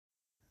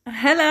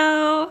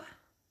Hello.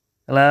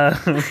 Hello.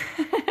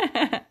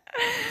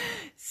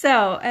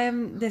 So,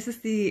 this is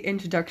the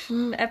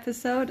introduction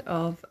episode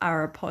of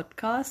our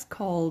podcast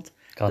called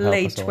God help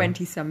Late us all.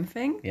 20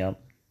 something,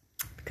 Yep.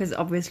 because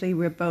obviously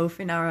we're both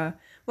in our,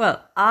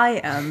 well,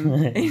 I am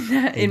in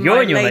You're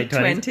my in your late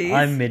late 20s. 20s.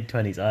 I'm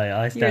mid-20s.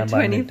 I You're stand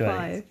by mid-20s.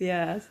 25,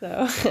 yeah,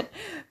 so,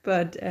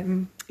 but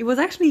it was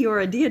actually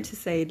your idea to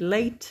say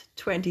late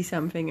 20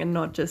 something and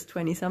not just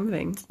 20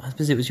 something. I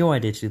suppose it was your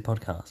idea to do the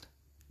podcast.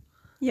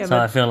 Yeah, So I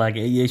but, feel like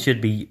it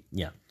should be,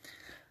 yeah.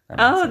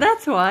 oh,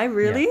 that's why,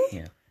 really?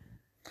 Yeah.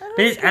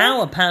 But it's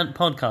our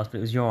podcast, but it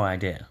was your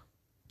idea.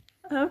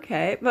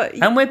 Okay, but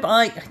And we're,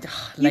 you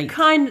late.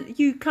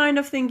 kind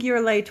of think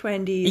you're late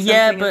 20s.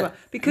 Yeah, something but as well.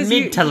 Because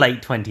mid to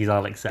late 20s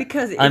I'll accept.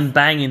 Because I'm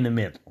bang in the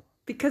middle.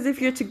 Because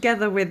if you're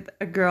together with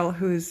a girl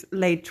who's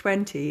late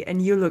 20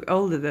 and you look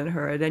older than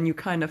her, then you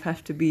kind of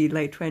have to be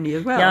late 20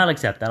 as well. Yeah, I'll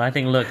accept that. I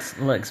think looks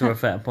are a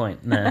fair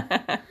point. No.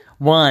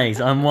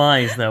 I'm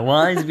wise though.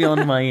 Wise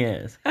beyond my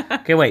years.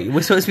 Okay, wait,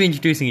 we're supposed to be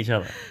introducing each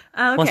other.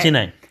 Okay. What's your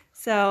name?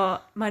 So,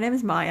 my name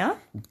is Maya.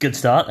 Good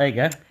start, there you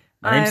go.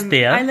 My name's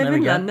Theo. I live There we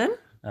in go. London.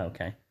 Oh,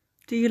 okay.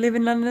 Do you live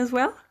in London as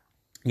well?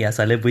 Yes,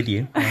 I live with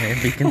you.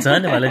 I'd be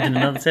concerned if I lived in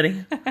another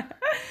city.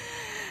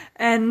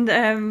 And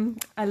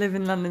I live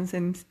in London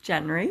since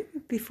January.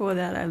 Before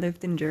that, I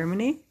lived in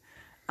Germany.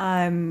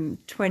 I'm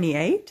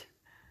 28.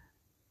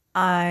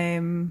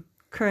 I'm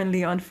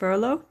currently on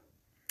furlough.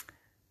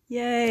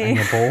 Yay. And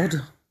you're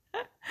bored?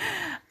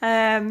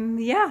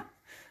 Yeah.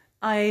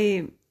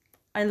 I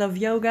love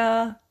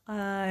yoga.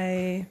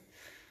 I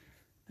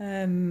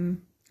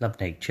Love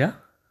nature.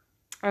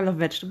 love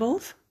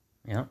vegetables.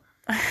 Yeah.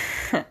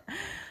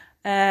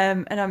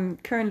 And I'm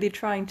currently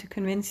trying to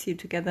convince you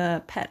to get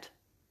a pet.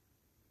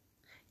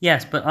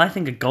 Yes, but I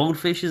think a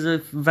goldfish is a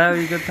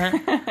very good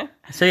pet.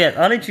 So yeah,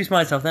 I'll introduce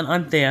myself then.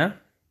 I'm Theo.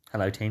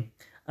 Hello, team.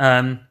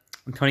 I'm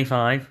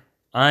 25.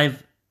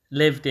 I've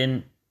lived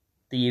in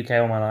the UK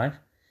all my life,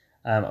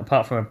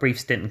 apart from a brief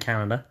stint in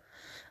Canada.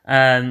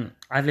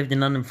 I've lived in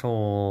London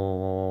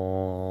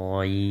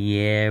for a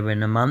year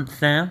and a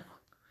month now.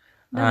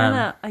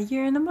 No, a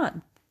year and a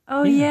month.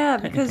 Oh Yeah, yeah,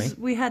 because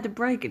technically. we had a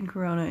break in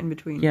Corona in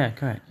between. Yeah,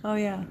 correct. Oh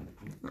yeah.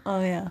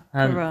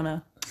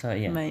 Corona So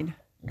yeah, made.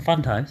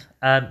 fun times.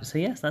 So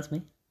yes, that's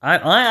me.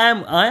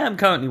 I am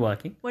currently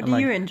working. What I'm do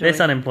you enjoy? This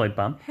unemployed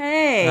bum.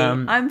 Hey,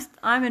 Um,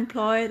 I'm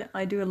employed.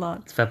 I do a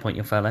lot. It's a fair point,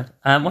 you're furloughed.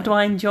 What do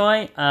I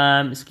enjoy?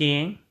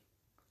 Skiing.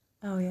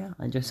 Oh yeah.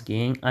 I enjoy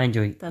skiing. I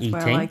enjoy That's eating.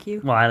 where I like you.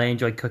 While I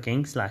enjoy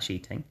cooking /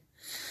 eating.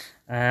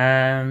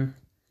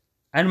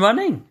 And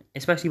running,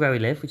 especially where we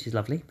live, which is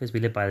lovely because we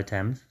live by the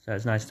Thames, so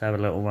it's nice to have a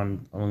little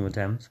run along the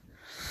Thames.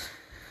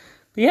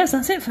 But yes,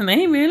 that's it for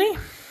me, really.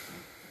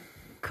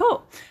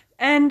 Cool.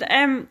 And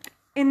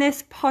in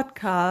this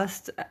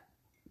podcast,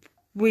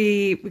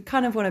 we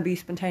kind of want to be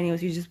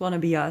spontaneous. You just want to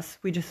be us.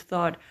 We just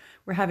thought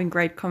we're having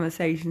great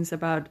conversations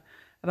about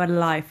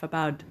life,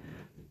 about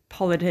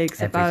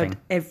politics, about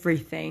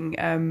everything.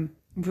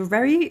 We're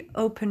very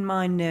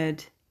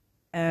open-minded.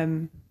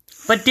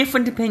 But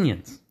different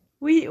opinions.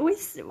 I think we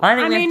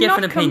have different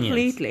not opinions.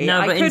 completely.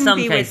 No, but in some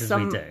cases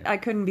we do. I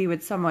couldn't be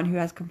with someone who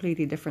has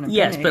completely different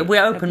opinions. Yes, but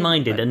we're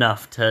open-minded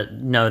enough to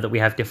know that we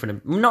have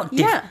different,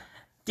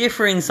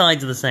 differing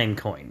sides of the same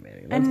coin.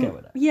 Really, let's go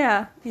with that.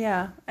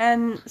 Yeah.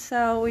 And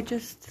so we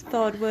just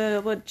thought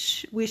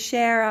we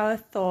share our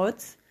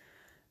thoughts,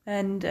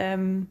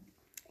 and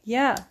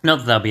yeah. Not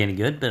that they'll be any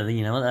good, but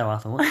you know what?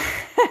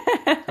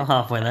 They're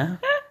halfway there.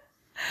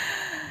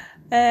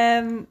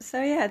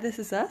 So yeah, this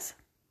is us.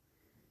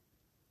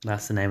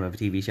 That's the name of a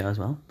TV show as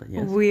well. But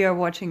yes. We are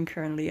watching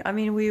currently. I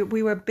mean, we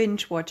were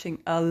binge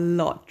watching a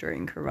lot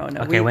during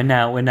Corona. Okay, we're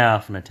now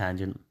off on a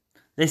tangent.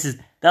 That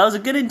was a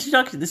good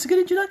introduction. This is a good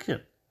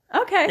introduction.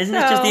 Okay,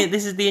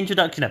 This is the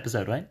introduction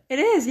episode, right? It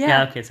is, yeah.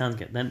 Yeah. Okay, sounds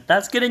good. Then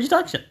that's a good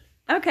introduction.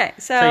 Okay,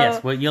 so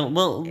yes,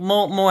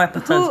 more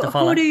episodes to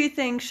follow. Who do you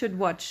think should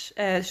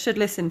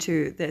listen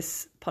to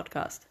this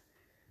podcast?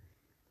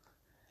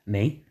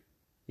 Me?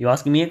 You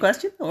asking me a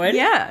question already?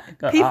 Yeah,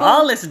 God,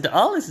 I'll listen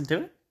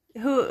to it.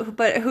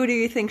 Who do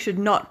you think should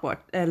not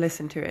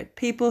listen to it?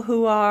 People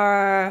who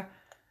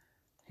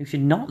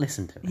should not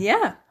listen to it?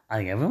 Yeah. I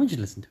think everyone should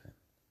listen to it.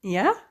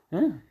 Yeah?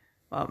 Yeah.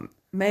 Well,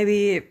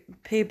 maybe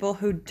people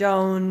who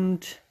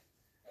don't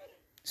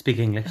speak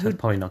English. That's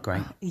probably not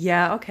great.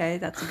 Yeah, okay,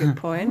 that's a good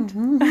point.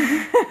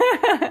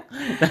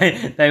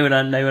 they would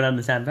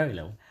understand very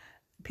little.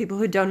 People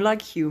who don't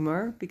like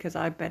humor, because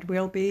I bet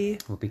we'll be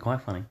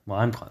quite funny. Well,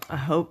 I'm quite funny.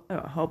 I hope,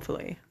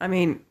 hopefully. I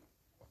mean,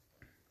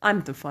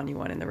 I'm the funny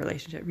one in the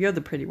relationship. You're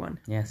the pretty one.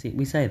 Yeah, see,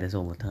 we say this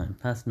all the time.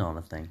 That's not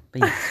a thing.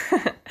 But yes.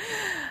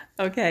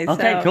 Okay,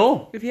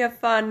 cool. If you have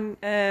fun,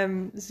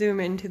 zoom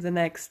into the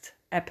next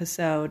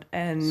episode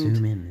and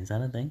zoom in. Is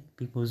that a thing?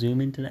 People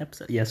zoom into the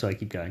episode? Yeah, sorry,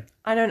 keep going.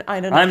 I don't.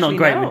 I'm not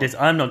great with this.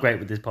 I'm not great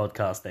with this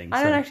podcast thing.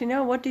 I don't actually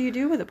know. What do you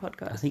do with a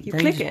podcast? I think you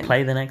click in.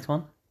 Play the next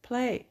one.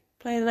 Play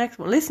the next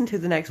one. Listen to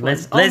the next one.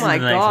 Oh my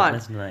God.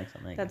 Listen to the next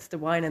one. That's the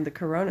wine and the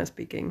Corona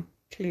speaking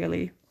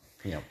clearly.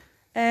 Yep.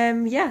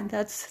 Yeah,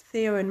 that's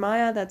Theo and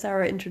Maya. That's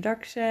our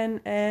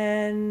introduction,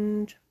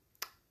 and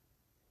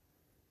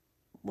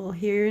we'll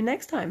hear you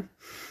next time.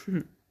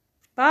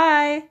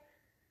 Bye.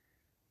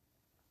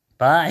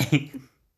 Bye.